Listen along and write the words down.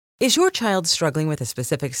Is your child struggling with a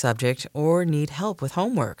specific subject or need help with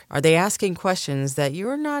homework? Are they asking questions that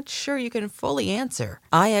you're not sure you can fully answer?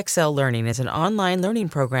 IXL Learning is an online learning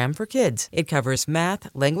program for kids. It covers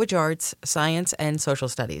math, language arts, science, and social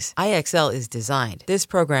studies. IXL is designed. This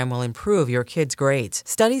program will improve your kids' grades.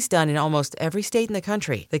 Studies done in almost every state in the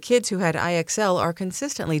country. The kids who had IXL are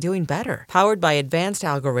consistently doing better. Powered by advanced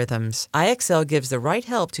algorithms, IXL gives the right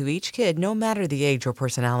help to each kid no matter the age or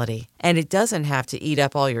personality. And it doesn't have to eat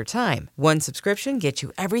up all your time. One subscription gets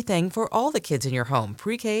you everything for all the kids in your home,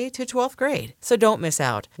 pre-K to 12th grade. So don't miss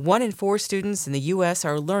out. 1 in 4 students in the U.S.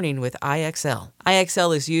 are learning with IXL.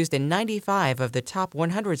 IXL is used in 95 of the top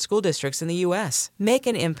 100 school districts in the U.S. Make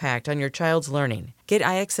an impact on your child's learning. Get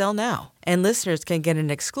IXL now. And listeners can get an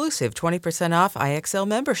exclusive 20% off IXL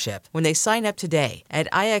membership when they sign up today at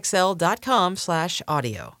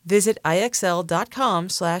IXL.com/audio. Visit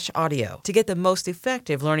IXL.com/audio to get the most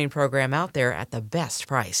effective learning program out there at the best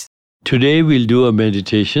price. Today we'll do a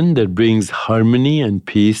meditation that brings harmony and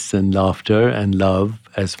peace and laughter and love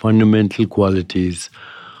as fundamental qualities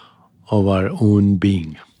of our own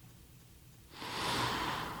being.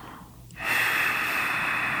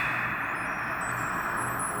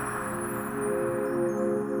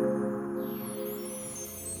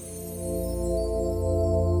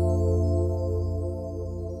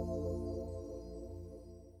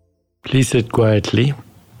 Please sit quietly.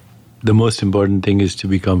 The most important thing is to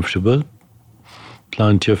be comfortable.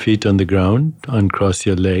 Plant your feet on the ground, uncross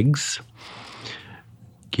your legs.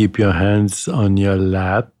 Keep your hands on your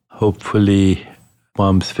lap, hopefully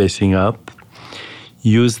palms facing up.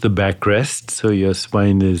 Use the backrest so your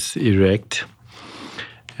spine is erect.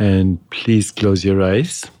 And please close your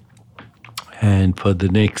eyes. And for the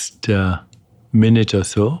next minute or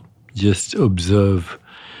so, just observe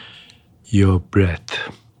your breath.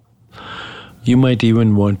 You might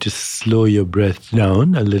even want to slow your breath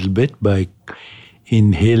down a little bit by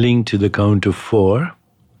inhaling to the count of 4,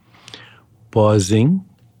 pausing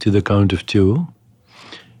to the count of 2,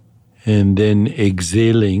 and then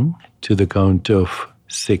exhaling to the count of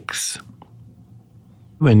 6.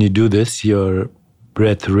 When you do this, your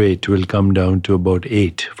breath rate will come down to about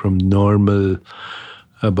 8 from normal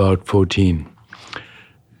about 14.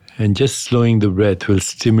 And just slowing the breath will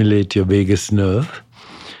stimulate your vagus nerve.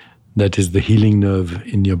 That is the healing nerve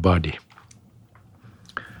in your body.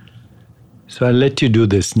 So I'll let you do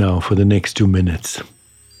this now for the next 2 minutes.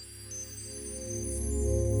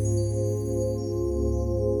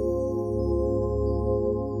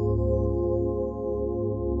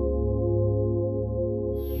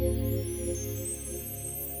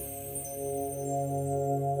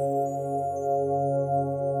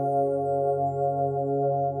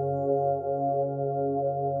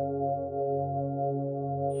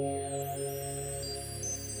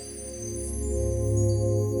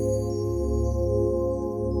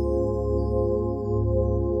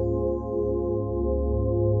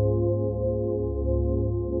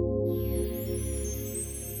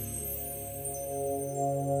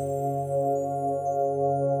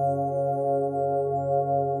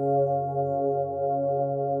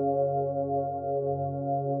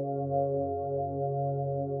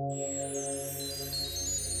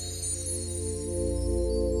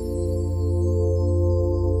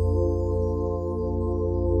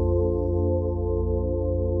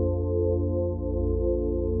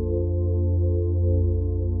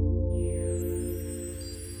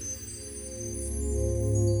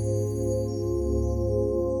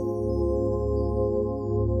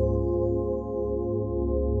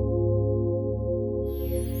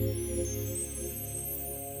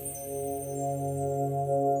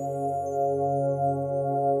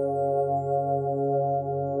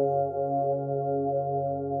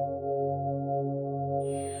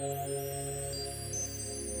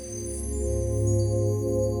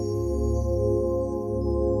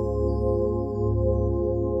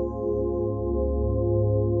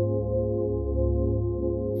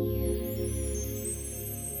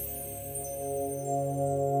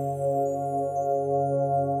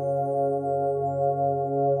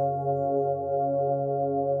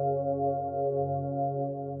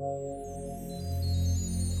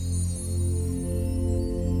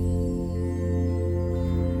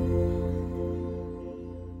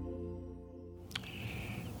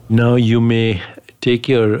 Now you may take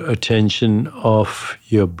your attention off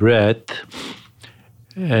your breath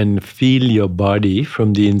and feel your body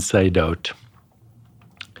from the inside out.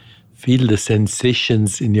 Feel the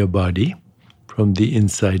sensations in your body from the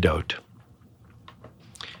inside out.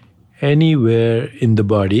 Anywhere in the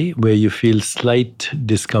body where you feel slight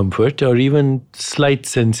discomfort or even slight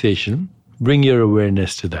sensation, bring your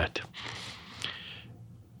awareness to that.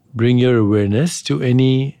 bring your awareness to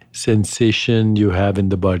any sensation you have in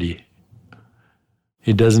the body.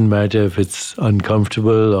 It doesn't matter if it's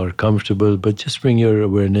uncomfortable or comfortable, but just bring your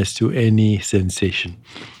awareness to any sensation.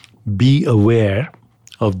 Be aware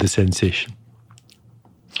of the sensation.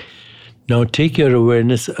 Now take your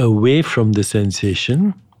awareness away from the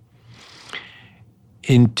sensation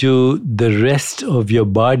into the rest of your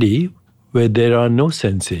body where there are no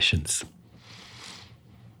sensations.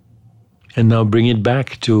 And now bring it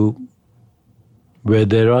back to where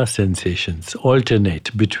there are sensations.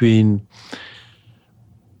 Alternate between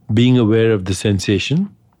being aware of the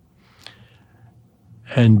sensation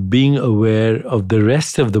and being aware of the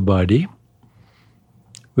rest of the body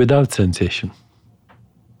without sensation.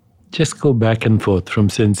 Just go back and forth from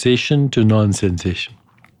sensation to non-sensation.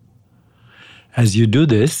 As you do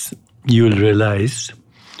this, you will realize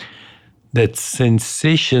that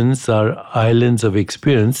sensations are islands of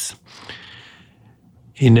experience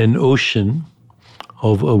in an ocean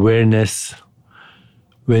of awareness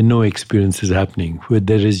where no experience is happening, where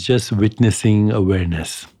there is just witnessing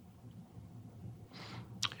awareness.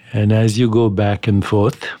 And as you go back and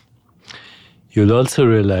forth, you'll also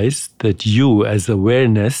realize that you, as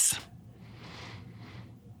awareness,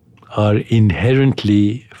 are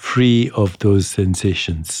inherently free of those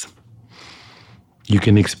sensations. You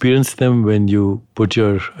can experience them when you put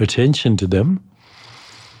your attention to them,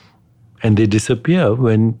 and they disappear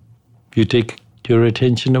when you take your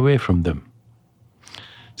attention away from them.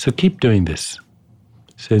 So keep doing this.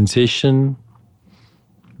 Sensation,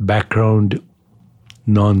 background,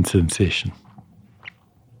 non-sensation.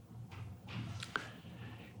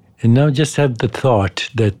 And now just have the thought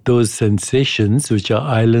that those sensations, which are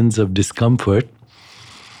islands of discomfort,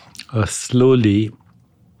 are slowly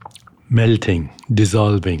melting,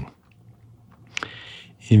 dissolving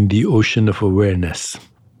in the ocean of awareness.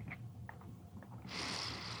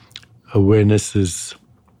 Awareness is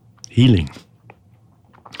healing,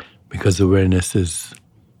 because awareness is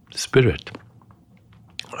spirit.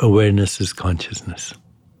 Awareness is consciousness.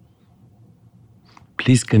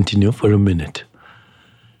 Please continue for a minute,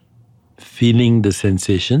 feeling the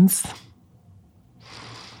sensations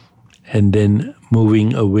and then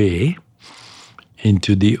moving away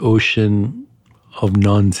into the ocean of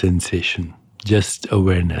non-sensation, just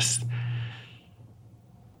awareness.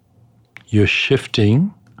 You're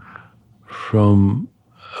shifting from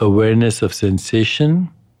awareness of sensation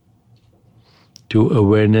to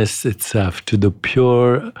awareness itself, to the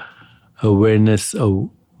pure awareness of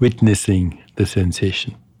witnessing the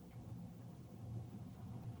sensation.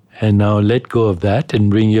 And now let go of that and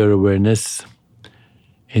bring your awareness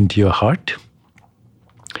into your heart.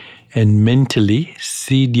 And mentally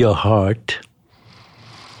seed your heart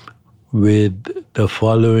with the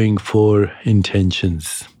following 4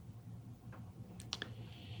 intentions: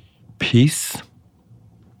 peace,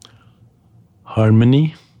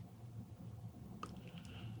 harmony,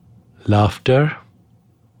 laughter,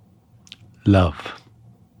 love.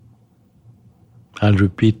 I'll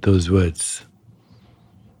repeat those words.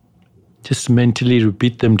 Just mentally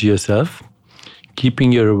repeat them to yourself,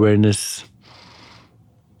 keeping your awareness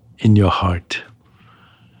in your heart,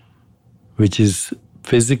 which is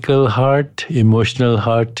physical heart, emotional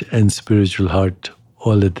heart, and spiritual heart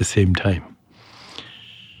all at the same time.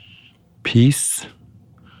 Peace,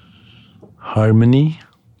 harmony,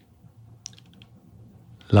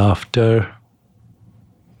 laughter,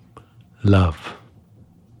 love.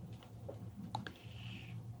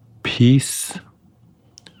 Peace,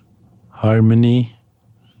 harmony,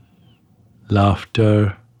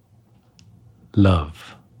 laughter,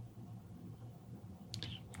 love.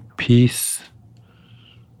 Peace,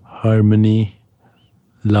 harmony,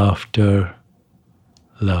 laughter,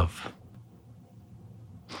 love.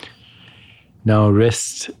 Now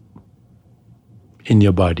rest in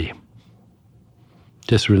your body.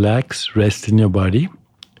 Just relax, rest in your body,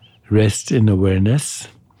 rest in awareness,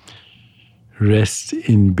 rest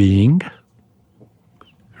in being,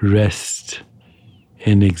 rest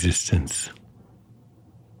in existence.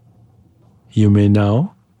 You may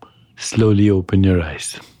now slowly open your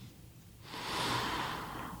eyes.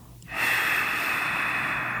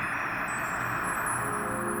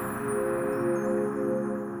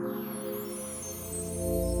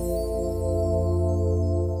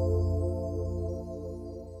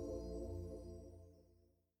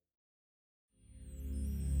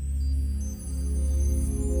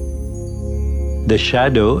 The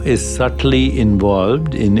shadow is subtly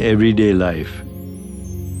involved in everyday life.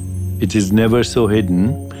 It is never so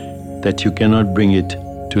hidden that you cannot bring it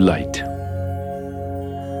to light.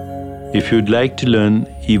 If you'd like to learn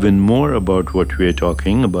even more about what we're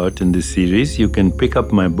talking about in this series, you can pick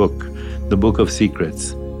up my book, The Book of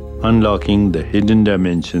Secrets, Unlocking the Hidden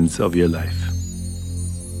Dimensions of Your Life.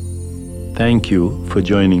 Thank you for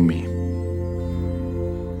joining me.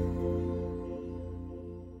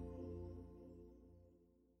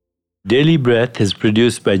 Daily Breath is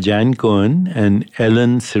produced by Jan Cohen and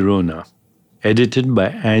Ellen Sirona, edited by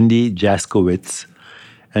Andy Jaskowitz,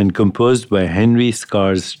 and composed by Henry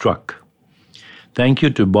Scars Struck. Thank you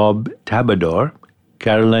to Bob Tabador,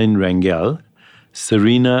 Caroline Rangel,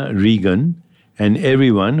 Serena Regan, and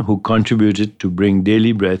everyone who contributed to bring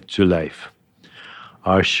Daily Breath to life.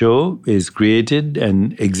 Our show is created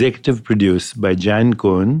and executive produced by Jan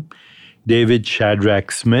Cohen, David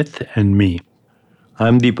Shadrach Smith, and me.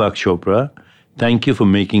 I'm Deepak Chopra. Thank you for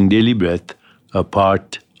making Daily Breath a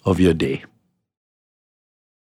part of your day.